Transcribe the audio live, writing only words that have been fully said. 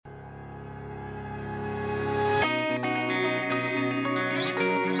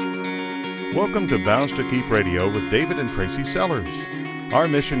Welcome to Vows to Keep Radio with David and Tracy Sellers. Our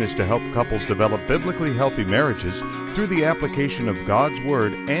mission is to help couples develop biblically healthy marriages through the application of God's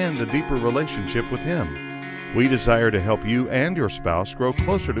Word and a deeper relationship with Him. We desire to help you and your spouse grow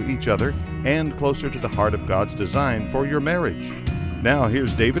closer to each other and closer to the heart of God's design for your marriage. Now,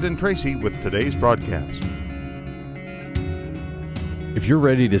 here's David and Tracy with today's broadcast. If you're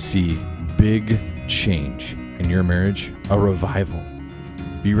ready to see big change in your marriage, a revival,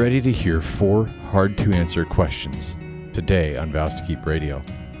 be ready to hear 4 hard-to-answer questions today on Vows to Keep Radio.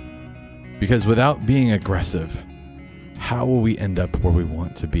 Because without being aggressive, how will we end up where we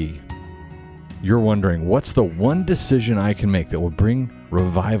want to be? You're wondering, what's the one decision I can make that will bring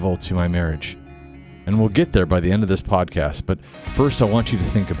revival to my marriage? And we'll get there by the end of this podcast, but first I want you to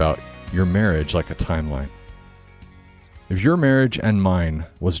think about your marriage like a timeline. If your marriage and mine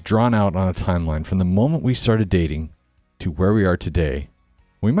was drawn out on a timeline from the moment we started dating to where we are today,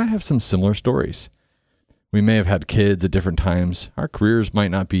 we might have some similar stories. We may have had kids at different times. Our careers might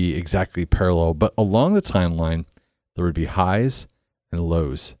not be exactly parallel, but along the timeline, there would be highs and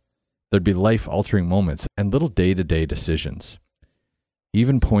lows. There'd be life-altering moments and little day-to-day decisions.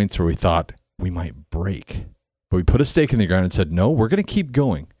 Even points where we thought we might break. But we put a stake in the ground and said, no, we're going to keep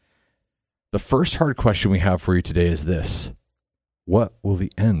going. The first hard question we have for you today is this: what will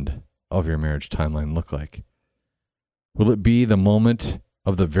the end of your marriage timeline look like? Will it be the moment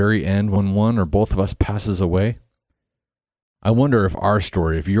of the very end when one or both of us passes away? I wonder if our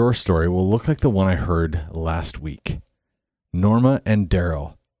story, if your story, will look like the one I heard last week. Norma and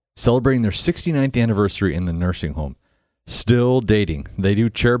Daryl, celebrating their 69th anniversary in the nursing home, still dating. They do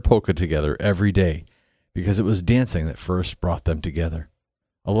chair polka together every day because it was dancing that first brought them together.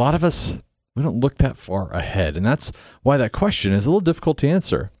 A lot of us, we don't look that far ahead, and that's why that question is a little difficult to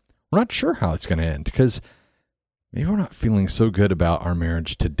answer. We're not sure how it's going to end because maybe we're not feeling so good about our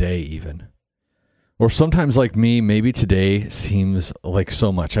marriage today even. Or sometimes like me, maybe today seems like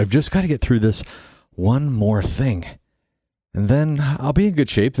so much. I've just got to get through this one more thing. And then I'll be in good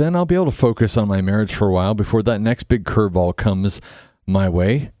shape. Then I'll be able to focus on my marriage for a while before that next big curveball comes my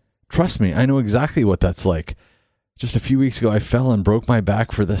way. Trust me, I know exactly what that's like. Just a few weeks ago, I fell and broke my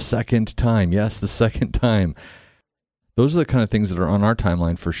back for the second time. Yes, the second time. Those are the kind of things that are on our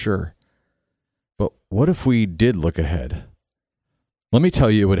timeline for sure. But what if we did look ahead? Let me tell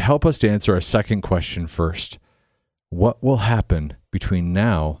you, it would help us to answer our second question first. What will happen between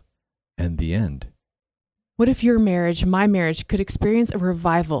now and the end? What if your marriage, my marriage, could experience a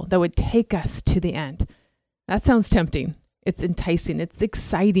revival that would take us to the end? That sounds tempting. It's enticing. It's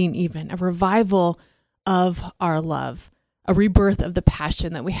exciting even. A revival of our love. A rebirth of the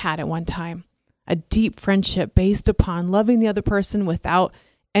passion that we had at one time. A deep friendship based upon loving the other person without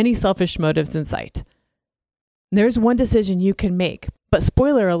any selfish motives in sight. There's one decision you can make, but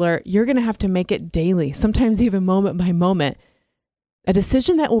spoiler alert, you're going to have to make it daily, sometimes even moment by moment. A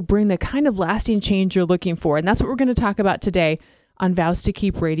decision that will bring the kind of lasting change you're looking for. And that's what we're going to talk about today on Vows to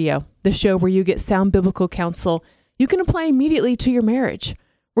Keep Radio, the show where you get sound biblical counsel you can apply immediately to your marriage.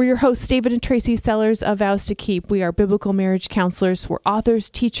 We're your hosts, David and Tracy Sellers of Vows to Keep. We are biblical marriage counselors. We're authors,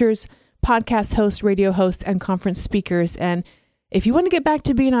 teachers, podcast hosts, radio hosts, and conference speakers. And if you want to get back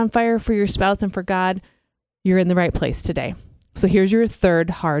to being on fire for your spouse and for God, you're in the right place today. So here's your third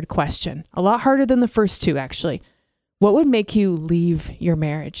hard question. A lot harder than the first two, actually. What would make you leave your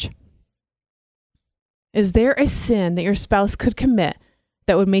marriage? Is there a sin that your spouse could commit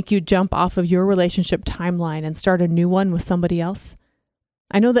that would make you jump off of your relationship timeline and start a new one with somebody else?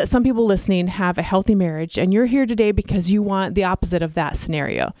 I know that some people listening have a healthy marriage, and you're here today because you want the opposite of that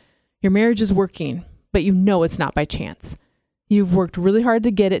scenario. Your marriage is working, but you know it's not by chance. You've worked really hard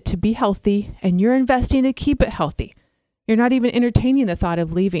to get it to be healthy, and you're investing to keep it healthy. You're not even entertaining the thought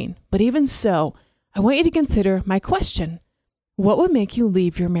of leaving. But even so, I want you to consider my question. What would make you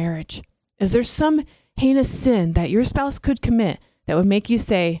leave your marriage? Is there some heinous sin that your spouse could commit that would make you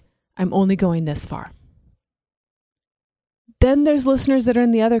say, I'm only going this far? Then there's listeners that are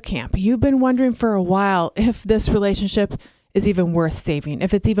in the other camp. You've been wondering for a while if this relationship is even worth saving,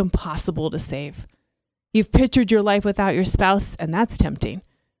 if it's even possible to save. You've pictured your life without your spouse, and that's tempting.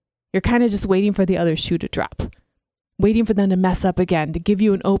 You're kind of just waiting for the other shoe to drop, waiting for them to mess up again, to give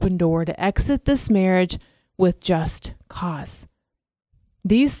you an open door to exit this marriage with just cause.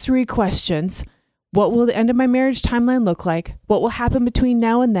 These 3 questions, what will the end of my marriage timeline look like? What will happen between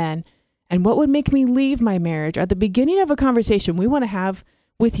now and then? And what would make me leave my marriage are the beginning of a conversation we want to have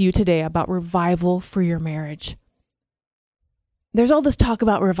with you today about revival for your marriage. There's all this talk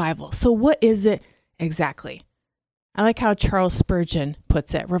about revival. So what is it exactly? I like how Charles Spurgeon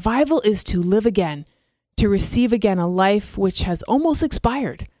puts it. Revival is to live again, to receive again a life which has almost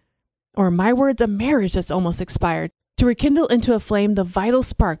expired. or in my words, a marriage that's almost expired, to rekindle into a flame the vital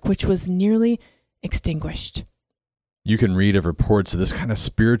spark which was nearly extinguished. You can read of reports of this kind of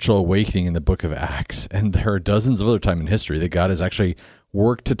spiritual awakening in the book of Acts, and there are dozens of other times in history that God has actually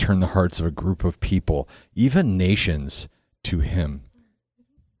worked to turn the hearts of a group of people, even nations, to Him.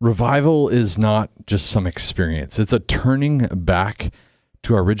 Revival is not just some experience. It's a turning back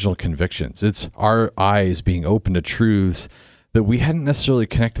to our original convictions. It's our eyes being open to truths that we hadn't necessarily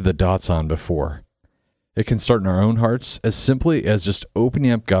connected the dots on before. It can start in our own hearts as simply as just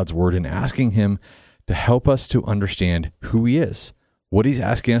opening up God's Word and asking Him to help us to understand who He is, what He's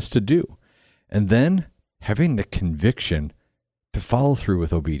asking us to do, and then having the conviction to follow through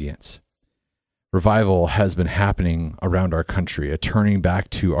with obedience. Revival has been happening around our country, a turning back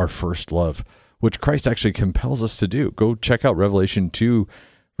to our first love, which Christ actually compels us to do. Go check out Revelation 2,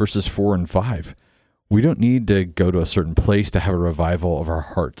 verses 4 and 5. We don't need to go to a certain place to have a revival of our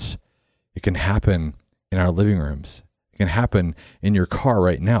hearts. It can happen in our living rooms. It can happen in your car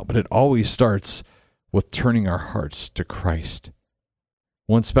right now, but it always starts with turning our hearts to Christ.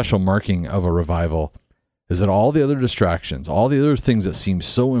 One special marking of a revival is that all the other distractions, all the other things that seem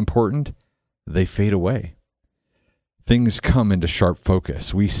so important, they fade away. Things come into sharp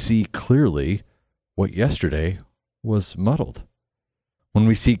focus. We see clearly what yesterday was muddled. When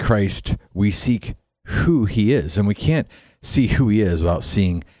we seek Christ, we seek who He is, and we can't see who He is without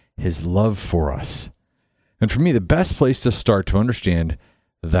seeing His love for us. And for me, the best place to start to understand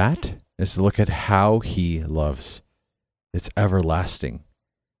that is to look at how He loves. It's everlasting.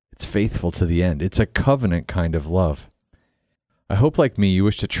 It's faithful to the end. It's a covenant kind of love. I hope, like me, you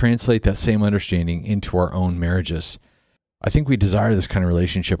wish to translate that same understanding into our own marriages. I think we desire this kind of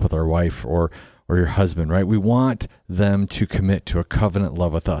relationship with our wife or your husband, right? We want them to commit to a covenant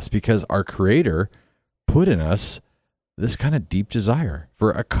love with us because our Creator put in us this kind of deep desire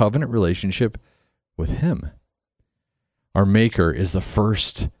for a covenant relationship with Him. Our Maker is the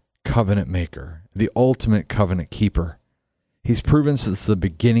first covenant maker, the ultimate covenant keeper. He's proven since the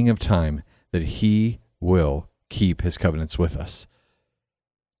beginning of time that He will keep His covenants with us.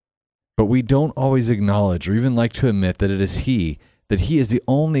 But we don't always acknowledge or even like to admit that He is the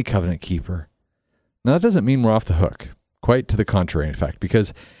only covenant keeper. Now, that doesn't mean we're off the hook. Quite to the contrary, in fact,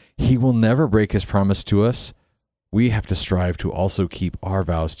 because He will never break His promise to us. We have to strive to also keep our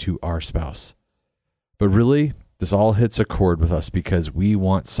vows to our spouse. But really, this all hits a chord with us because we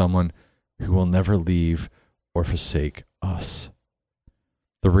want someone who will never leave or forsake us.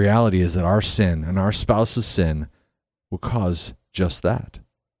 The reality is that our sin and our spouse's sin will cause just that,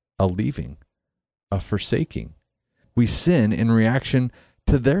 a leaving, a forsaking. We sin in reaction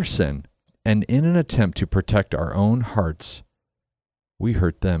to their sin, and in an attempt to protect our own hearts, we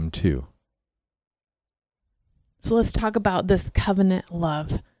hurt them too. So let's talk about this covenant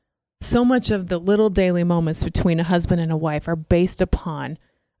love. So much of the little daily moments between a husband and a wife are based upon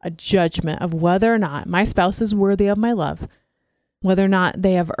a judgment of whether or not my spouse is worthy of my love, whether or not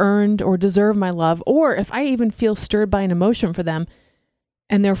they have earned or deserve my love, or if I even feel stirred by an emotion for them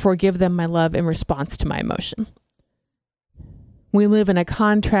and therefore give them my love in response to my emotion. We live in a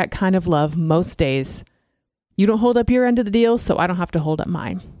contract kind of love most days. You don't hold up your end of the deal, so I don't have to hold up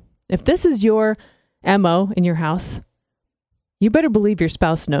mine. If this is your MO in your house, you better believe your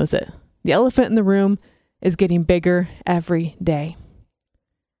spouse knows it. The elephant in the room is getting bigger every day.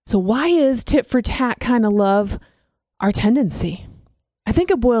 So why is tit for tat kind of love our tendency? I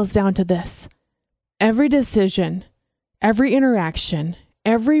think it boils down to this. Every decision, every interaction,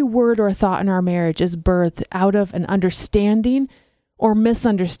 every word or thought in our marriage is birthed out of an understanding or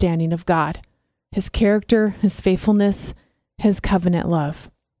misunderstanding of God, His character, His faithfulness, His covenant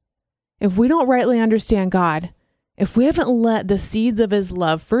love. If we don't rightly understand God, if we haven't let the seeds of His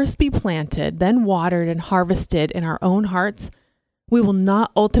love first be planted, then watered and harvested in our own hearts, we will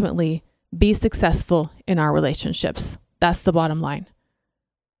not ultimately be successful in our relationships. That's the bottom line.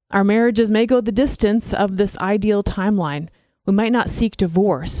 Our marriages may go the distance of this ideal timeline. We might not seek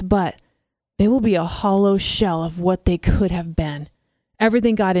divorce, but they will be a hollow shell of what they could have been.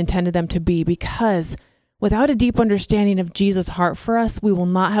 Everything God intended them to be, because without a deep understanding of Jesus' heart for us, we will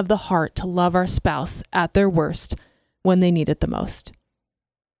not have the heart to love our spouse at their worst when they need it the most.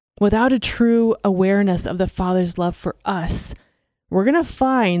 Without a true awareness of the Father's love for us, we're going to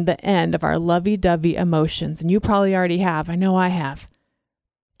find the end of our lovey-dovey emotions. And you probably already have. I know I have.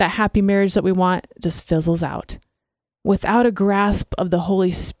 That happy marriage that we want just fizzles out. Without a grasp of the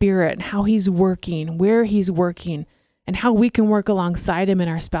Holy Spirit, how He's working, where He's working, and how we can work alongside Him in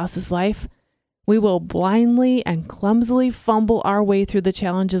our spouse's life, we will blindly and clumsily fumble our way through the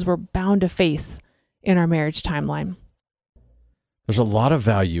challenges we're bound to face in our marriage timeline. There's a lot of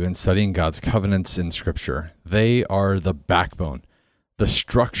value in studying God's covenants in Scripture. They are the backbone, the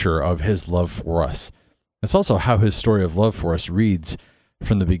structure of his love for us. It's also how his story of love for us reads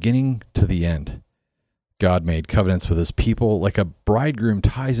from the beginning to the end. God made covenants with his people like a bridegroom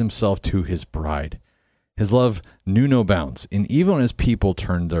ties himself to his bride. His love knew no bounds, and even when his people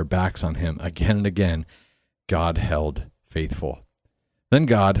turned their backs on him again and again, God held faithful. Then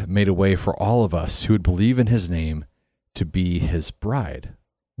God made a way for all of us who would believe in his name to be his bride.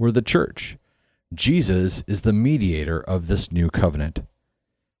 We're the church. Jesus is the mediator of this new covenant.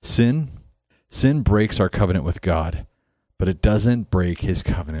 Sin breaks our covenant with God, but it doesn't break his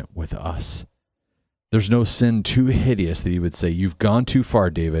covenant with us. There's no sin too hideous that he would say, "You've gone too far,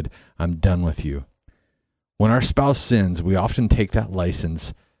 David. I'm done with you." When our spouse sins, we often take that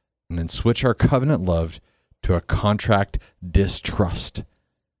license and then switch our covenant love to a contract distrust.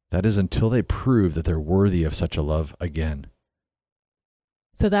 That is until they prove that they're worthy of such a love again.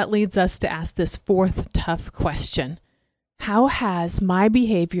 So that leads us to ask this fourth tough question. How has my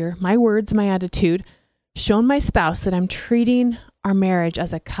behavior, my words, my attitude shown my spouse that I'm treating our marriage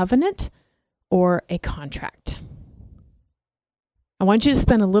as a covenant or a contract? I want you to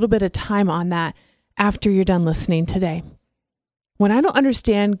spend a little bit of time on that after you're done listening today. When I don't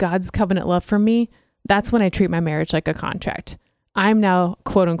understand God's covenant love for me, that's when I treat my marriage like a contract. I'm now,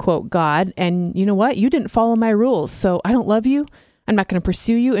 quote unquote, God, and you know what? You didn't follow my rules, so I don't love you. I'm not going to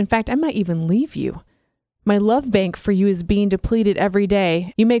pursue you. In fact, I might even leave you. My love bank for you is being depleted every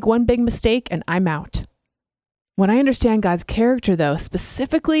day. You make one big mistake and I'm out. When I understand God's character, though,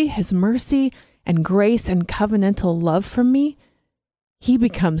 specifically his mercy and grace and covenantal love for me, he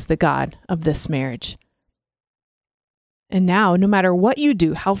becomes the God of this marriage. And now, no matter what you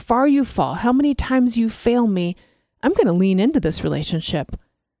do, how far you fall, how many times you fail me, I'm going to lean into this relationship.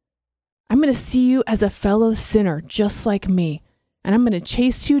 I'm going to see you as a fellow sinner just like me, and I'm going to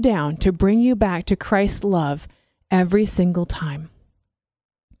chase you down to bring you back to Christ's love every single time.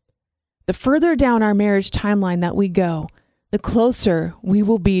 The further down our marriage timeline that we go, the closer we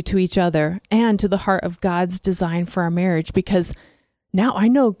will be to each other and to the heart of God's design for our marriage, because now I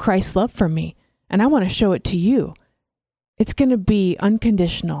know Christ's love for me, and I want to show it to you. It's going to be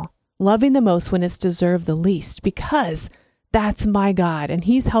unconditional, loving the most when it's deserved the least, because that's my God, and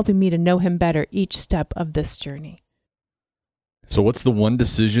he's helping me to know him better each step of this journey. So what's the one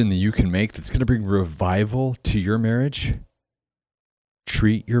decision that you can make that's going to bring revival to your marriage?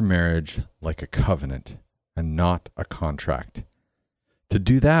 Treat your marriage like a covenant and not a contract. To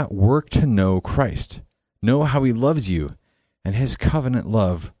do that, work to know Christ. Know how he loves you, and his covenant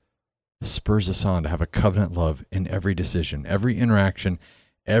love spurs us on to have a covenant love in every decision, every interaction,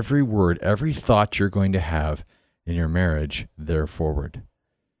 every word, every thought you're going to have in your marriage there forward.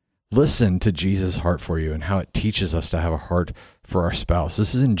 Listen to Jesus' heart for you and how it teaches us to have a heart for our spouse.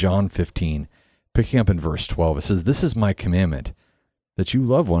 This is in John 15, picking up in verse 12. It says, "This is my commandment, that you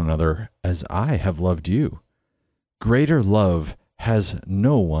love one another as I have loved you. Greater love has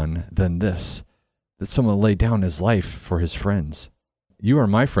no one than this, that someone lay down his life for his friends. You are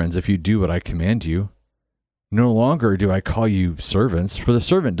my friends if you do what I command you. No longer do I call you servants, for the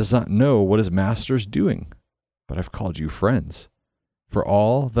servant does not know what his master is doing, but I've called you friends. For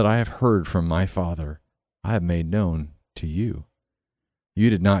all that I have heard from my Father, I have made known to you. You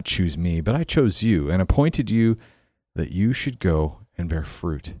did not choose me, but I chose you and appointed you that you should go and bear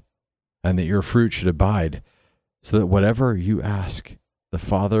fruit, and that your fruit should abide, so that whatever you ask the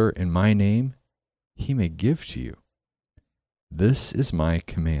Father in my name, he may give to you. This is my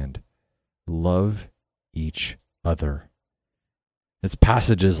command. Love each other." It's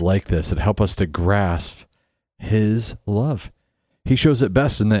passages like this that help us to grasp his love. He shows it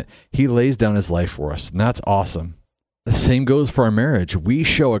best in that he lays down his life for us, and that's awesome. The same goes for our marriage. We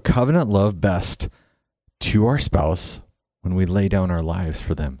show a covenant love best to our spouse when we lay down our lives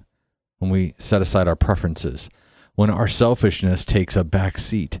for them, when we set aside our preferences, when our selfishness takes a back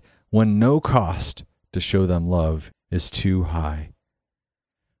seat, when no cost to show them love is too high.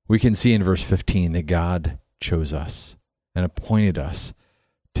 We can see in verse 15 that God chose us and appointed us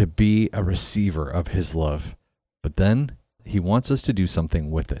to be a receiver of his love. But then he wants us to do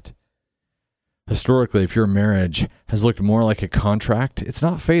something with it. Historically, if your marriage has looked more like a contract, it's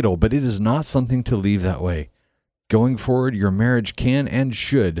not fatal, but it is not something to leave that way. Going forward, your marriage can and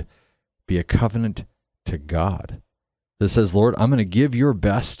should be a covenant to God. That says, Lord, I'm going to give your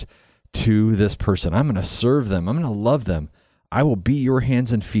best to this person. I'm going to serve them. I'm going to love them. I will be your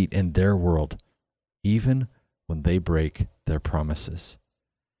hands and feet in their world, even when they break their promises.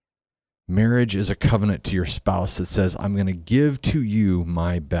 Marriage is a covenant to your spouse that says, I'm going to give to you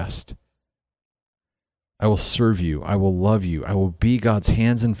my best. I will serve you. I will love you. I will be God's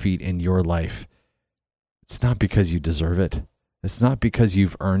hands and feet in your life. It's not because you deserve it. It's not because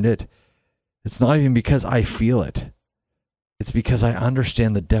you've earned it. It's not even because I feel it. It's because I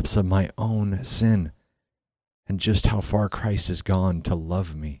understand the depths of my own sin and just how far Christ has gone to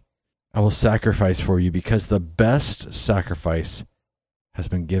love me. I will sacrifice for you because the best sacrifice has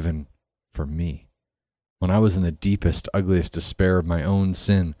been given for me. When I was in the deepest, ugliest despair of my own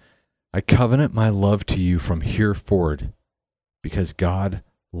sin, I covenant my love to you from here forward because God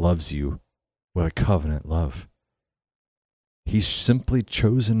loves you with a covenant love. He's simply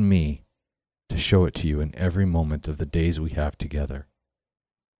chosen me to show it to you in every moment of the days we have together.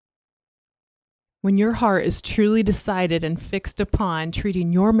 When your heart is truly decided and fixed upon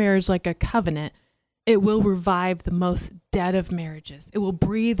treating your marriage like a covenant, it will revive the most dead of marriages. It will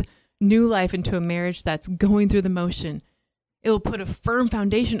breathe new life into a marriage that's going through the motion. It will put a firm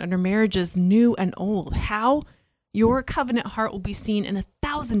foundation under marriages new and old. How? Your covenant heart will be seen in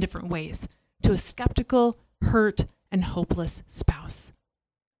 1,000 different ways to a skeptical, hurt, and hopeless spouse.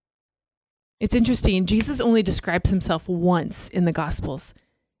 It's interesting. Jesus only describes himself once in the Gospels.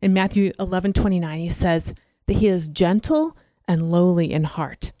 In Matthew 11:29, he says that he is gentle and lowly in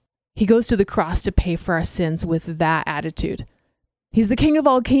heart. He goes to the cross to pay for our sins with that attitude. He's the King of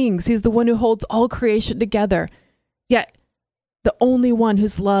all kings. He's the one who holds all creation together. Yet, the only one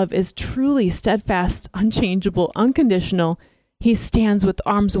whose love is truly steadfast, unchangeable, unconditional, he stands with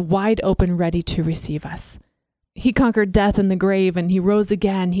arms wide open, ready to receive us. He conquered death and the grave, and he rose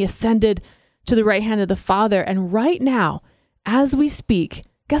again. He ascended to the right hand of the Father. And right now, as we speak,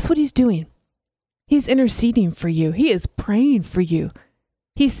 guess what he's doing? He's interceding for you. He is praying for you.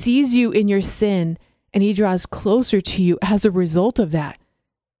 He sees you in your sin, and he draws closer to you as a result of that.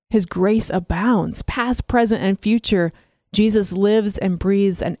 His grace abounds, past, present, and future. Jesus lives and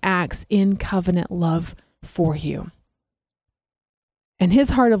breathes and acts in covenant love for you. And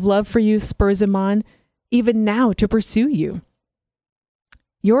his heart of love for you spurs him on even now to pursue you.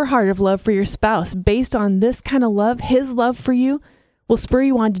 Your heart of love for your spouse, based on this kind of love, his love for you, will spur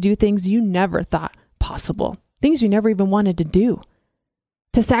you on to do things you never thought possible, things you never even wanted to do,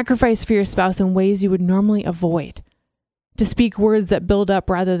 to sacrifice for your spouse in ways you would normally avoid, to speak words that build up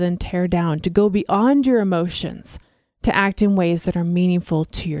rather than tear down, to go beyond your emotions, to act in ways that are meaningful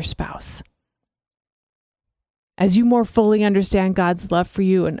to your spouse. As you more fully understand God's love for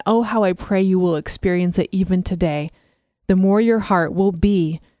you, and oh, how I pray you will experience it even today, the more your heart will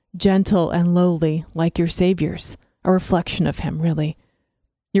be gentle and lowly like your Savior's, a reflection of him, really.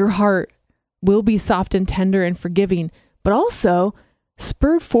 Your heart will be soft and tender and forgiving, but also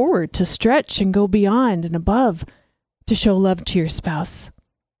spurred forward to stretch and go beyond and above to show love to your spouse.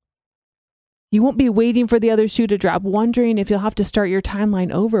 You won't be waiting for the other shoe to drop, wondering if you'll have to start your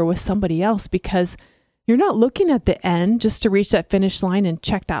timeline over with somebody else, because you're not looking at the end just to reach that finish line and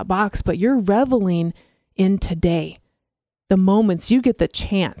check that box, but you're reveling in today, the moments you get the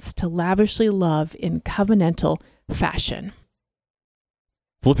chance to lavishly love in covenantal fashion.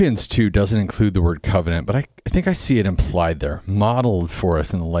 Philippians 2 doesn't include the word covenant, but I think I see it implied there, modeled for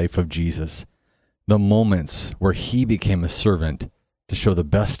us in the life of Jesus. The moments where he became a servant to show the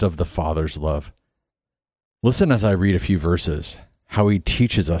best of the Father's love. Listen as I read a few verses, how he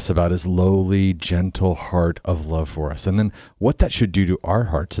teaches us about his lowly, gentle heart of love for us, and then what that should do to our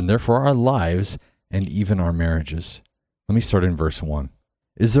hearts and therefore our lives and even our marriages. Let me start in verse 1.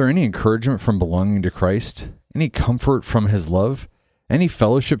 Is there any encouragement from belonging to Christ? Any comfort from his love? Any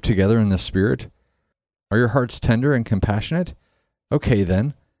fellowship together in the Spirit? Are your hearts tender and compassionate? Okay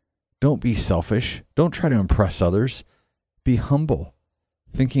then, don't be selfish. Don't try to impress others. Be humble,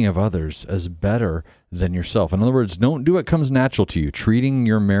 thinking of others as better than yourself. In other words, don't do what comes natural to you, treating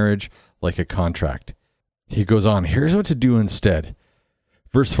your marriage like a contract. He goes on, here's what to do instead.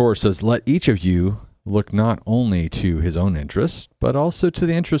 Verse 4 says, let each of you look not only to his own interests, but also to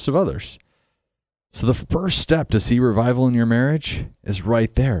the interests of others. So the first step to see revival in your marriage is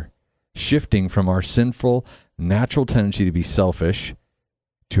right there, shifting from our sinful, natural tendency to be selfish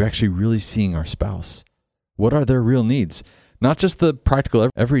to actually really seeing our spouse. What are their real needs? Not just the practical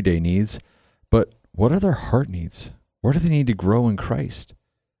everyday needs, but what are their heart needs? Where do they need to grow in Christ?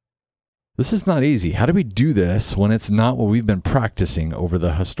 This is not easy. How do we do this when it's not what we've been practicing over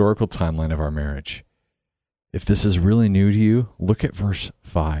the historical timeline of our marriage? If this is really new to you, look at verse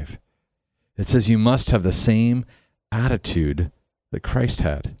 5. It says you must have the same attitude that Christ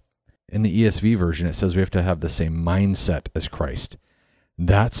had. In the ESV version, it says we have to have the same mindset as Christ.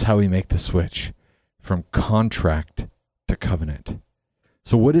 That's how we make the switch from contract to covenant.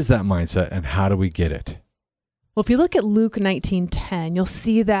 So what is that mindset and how do we get it? Well, if you look at Luke 19:10, you'll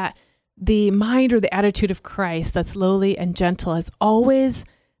see that the mind or the attitude of Christ that's lowly and gentle has always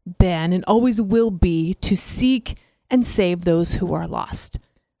been and always will be to seek and save those who are lost.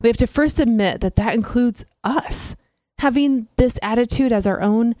 We have to first admit that that includes us. Having this attitude as our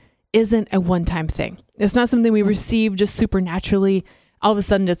own isn't a one-time thing. It's not something we receive just supernaturally. All of a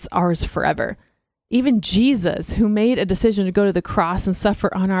sudden, it's ours forever. Even Jesus, who made a decision to go to the cross and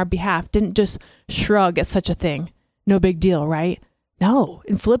suffer on our behalf, didn't just shrug at such a thing. No big deal, right? No.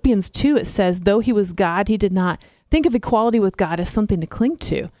 In Philippians 2, it says, though he was God, he did not think of equality with God as something to cling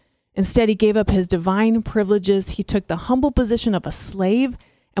to. Instead, he gave up his divine privileges. He took the humble position of a slave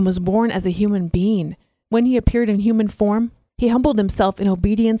and was born as a human being. When he appeared in human form, he humbled himself in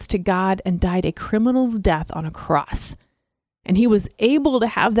obedience to God and died a criminal's death on a cross. And he was able to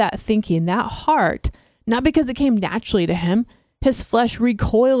have that thinking, that heart, not because it came naturally to him. His flesh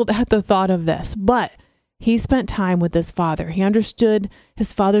recoiled at the thought of this, but he spent time with his Father. He understood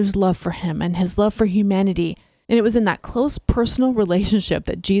his Father's love for him and his love for humanity. And it was in that close personal relationship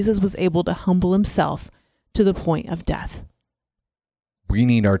that Jesus was able to humble himself to the point of death. We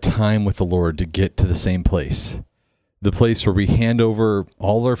need our time with the Lord to get to the same place. The place where we hand over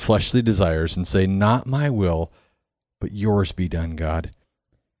all our fleshly desires and say, not my will, but yours be done, God.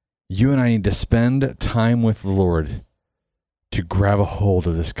 You and I need to spend time with the Lord to grab a hold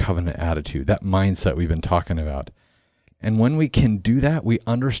of this covenant attitude, that mindset we've been talking about. And when we can do that, we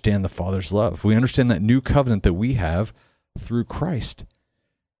understand the Father's love. We understand that new covenant that we have through Christ.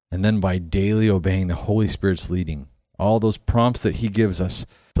 And then by daily obeying the Holy Spirit's leading, all those prompts that he gives us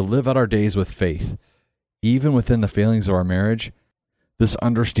to live out our days with faith, even within the failings of our marriage, this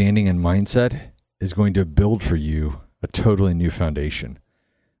understanding and mindset is going to build for you a totally new foundation,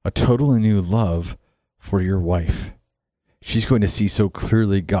 a totally new love for your wife. She's going to see so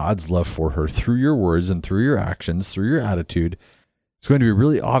clearly God's love for her through your words and through your actions, through your attitude. It's going to be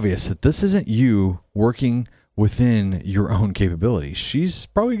really obvious that this isn't you working within your own capabilities. She's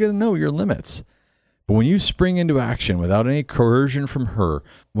probably going to know your limits. But when you spring into action without any coercion from her,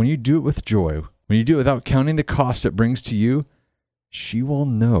 when you do it with joy, when you do it without counting the cost it brings to you, she will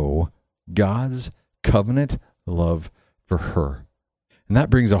know God's covenant love for her. And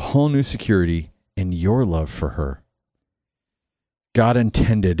that brings a whole new security in your love for her. God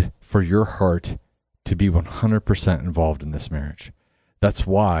intended for your heart to be 100% involved in this marriage. That's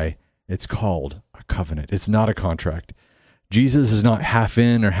why it's called a covenant. It's not a contract. Jesus is not half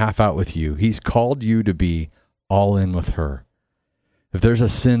in or half out with you. He's called you to be all in with her. If there's a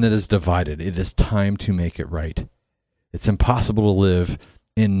sin that is divided, it is time to make it right. It's impossible to live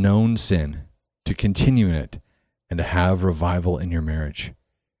in known sin, to continue in it, and to have revival in your marriage.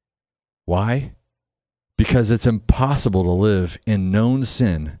 Why? Because it's impossible to live in known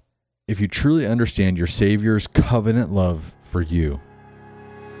sin if you truly understand your Savior's covenant love for you.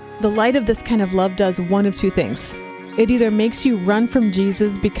 The light of this kind of love does one of two things. It either makes you run from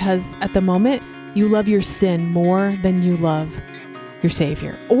Jesus because at the moment you love your sin more than you love your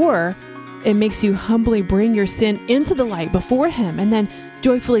Savior, or it makes you humbly bring your sin into the light before Him and then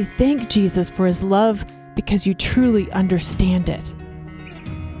joyfully thank Jesus for His love because you truly understand it.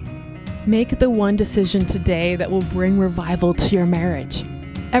 Make the one decision today that will bring revival to your marriage.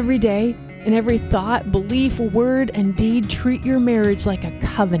 Every day, in every thought, belief, word, and deed, treat your marriage like a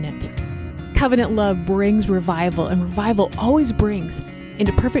covenant. Covenant love brings revival, and revival always brings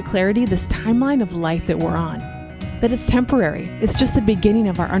into perfect clarity this timeline of life that we're on. That it's temporary. It's just the beginning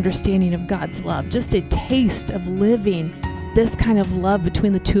of our understanding of God's love, just a taste of living this kind of love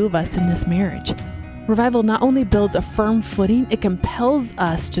between the two of us in this marriage. Revival not only builds a firm footing, it compels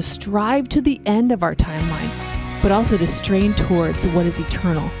us to strive to the end of our timeline, but also to strain towards what is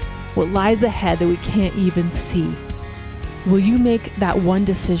eternal, what lies ahead that we can't even see. Will you make that one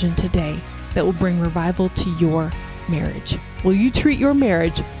decision today that will bring revival to your marriage? Will you treat your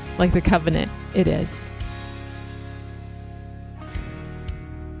marriage like the covenant it is?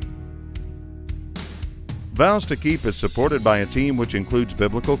 Vows to Keep is supported by a team which includes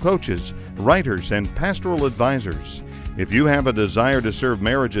biblical coaches, writers, and pastoral advisors. If you have a desire to serve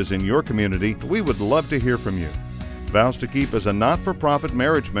marriages in your community, we would love to hear from you. Vows to Keep is a not-for-profit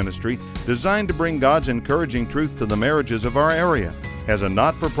marriage ministry designed to bring God's encouraging truth to the marriages of our area. As a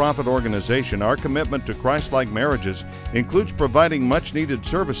not-for-profit organization, our commitment to Christ-like marriages includes providing much-needed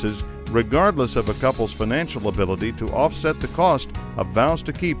services regardless of a couple's financial ability to offset the cost of Vows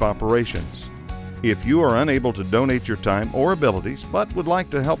to Keep operations. If you are unable to donate your time or abilities but would like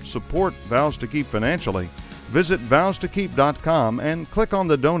to help support Vows to Keep financially, visit vowstokeep.com and click on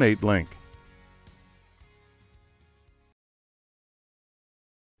the donate link.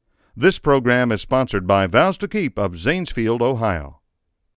 This program is sponsored by Vows to Keep of Zanesfield, Ohio.